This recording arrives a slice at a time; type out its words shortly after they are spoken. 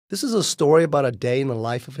This is a story about a day in the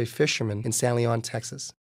life of a fisherman in San Leon,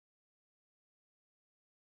 Texas,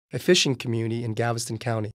 a fishing community in Galveston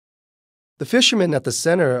County. The fisherman at the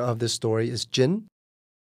center of this story is Chinh.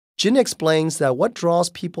 Chinh explains that what draws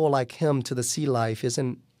people like him to the sea life is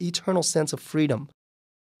an eternal sense of freedom,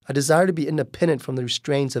 a desire to be independent from the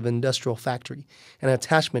restraints of an industrial factory, and an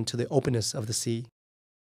attachment to the openness of the sea.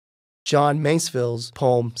 John Mansfield's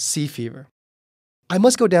poem, Sea Fever. I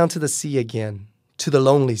must go down to the sea again, to the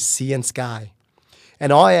lonely sea and sky,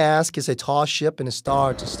 and all I ask is a tall ship and a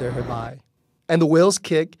star to steer her by, and the whales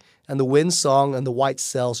kick, and the wind song, and the white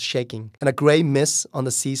sails shaking, and a gray mist on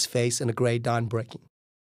the sea's face, and a gray dawn breaking.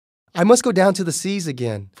 I must go down to the seas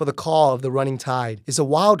again, for the call of the running tide is a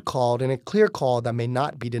wild call and a clear call that may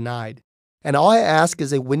not be denied. And all I ask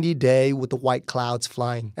is a windy day with the white clouds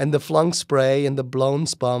flying, and the flung spray, and the blown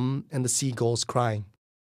spum, and the seagulls crying.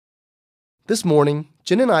 This morning,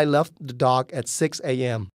 Chinh and I left the dock at 6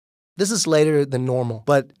 a.m. This is later than normal,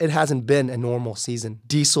 but it hasn't been a normal season.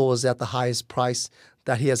 Diesel is at the highest price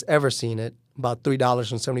that he has ever seen it, about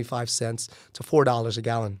 $3.75 to $4 a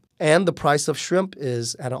gallon. And the price of shrimp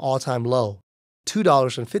is at an all-time low,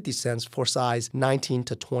 $2.50 for size 19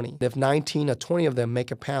 to 20. If 19 or 20 of them make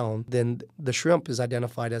a pound, then the shrimp is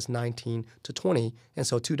identified as 19 to 20, and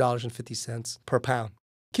so $2.50 per pound.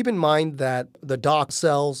 Keep in mind that the dock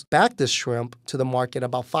sells back this shrimp to the market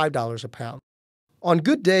about $5 a pound. On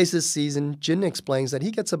good days this season, Chinh explains that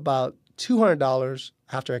he gets about $200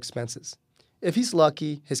 after expenses. If he's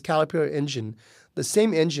lucky, his Caterpillar engine, the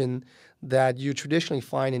same engine that you traditionally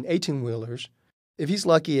find in 18-wheelers, if he's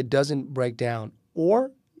lucky, it doesn't break down,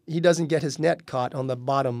 or he doesn't get his net caught on the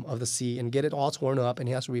bottom of the sea and get it all torn up and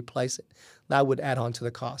he has to replace it. That would add on to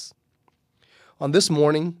the cost. On this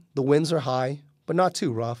morning, the winds are high, but not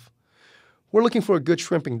too rough. We're looking for a good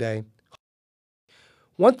shrimping day.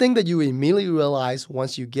 One thing that you immediately realize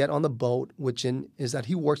once you get on the boat with Chinh is that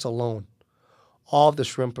he works alone. All of the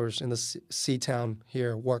shrimpers in the sea town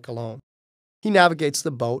here work alone. He navigates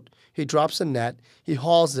the boat, he drops the net, he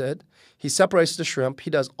hauls it, he separates the shrimp, he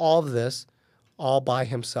does all of this all by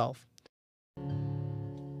himself.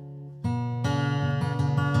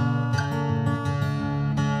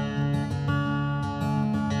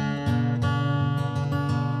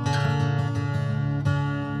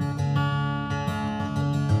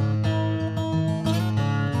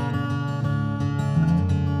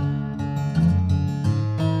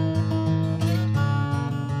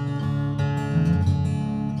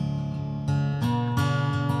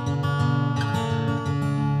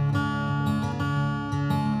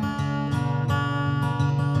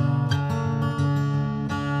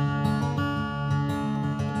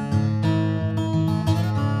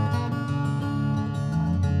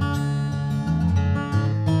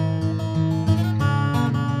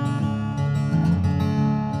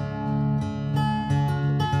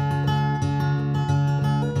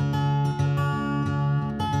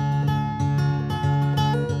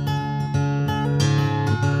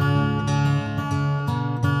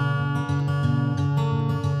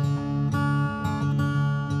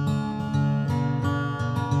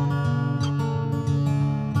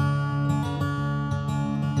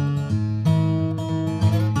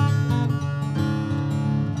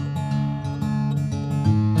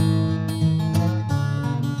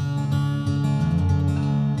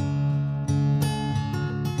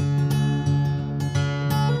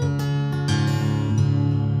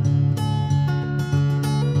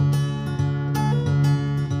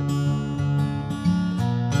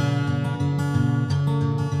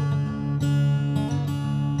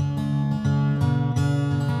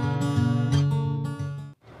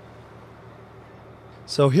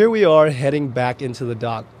 So here we are heading back into the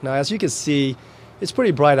dock. Now, as you can see, it's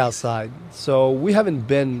pretty bright outside. So we haven't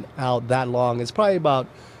been out that long. It's probably about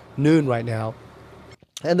noon right now.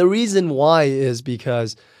 And the reason why is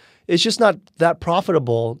because it's just not that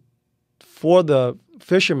profitable for the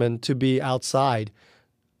fishermen to be outside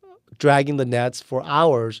dragging the nets for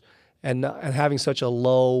hours and having such a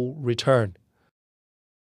low return.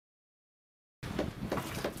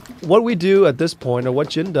 What we do at this point, or what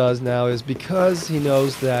Chinh does now, is because he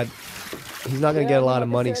knows that he's not going to get a lot of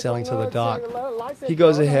money selling to the dock, he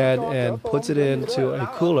goes ahead and puts it into a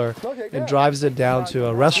cooler and drives it down to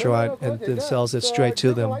a restaurant and then sells it straight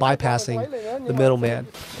to them, bypassing the middleman.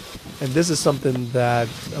 And this is something that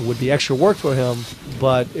would be extra work for him,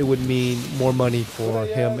 but it would mean more money for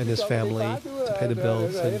him and his family to pay the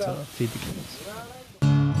bills and to feed the kids.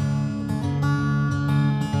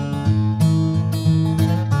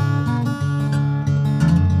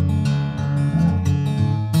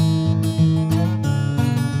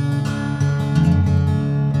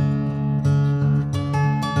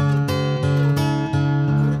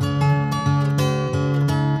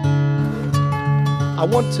 I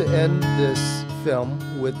want to end this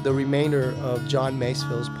film with the remainder of John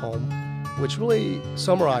Masefield's poem, which really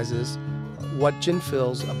summarizes what Chinh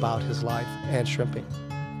feels about his life and shrimping.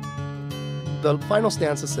 The final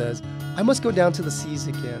stanza says, I must go down to the seas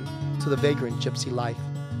again, to the vagrant gypsy life,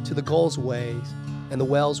 to the gull's ways and the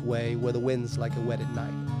whale's way where the wind's like a whetted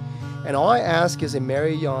knife. And all I ask is a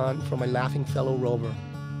merry yawn from my laughing fellow rover,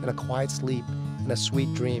 and a quiet sleep and a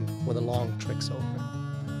sweet dream when the long trick's over.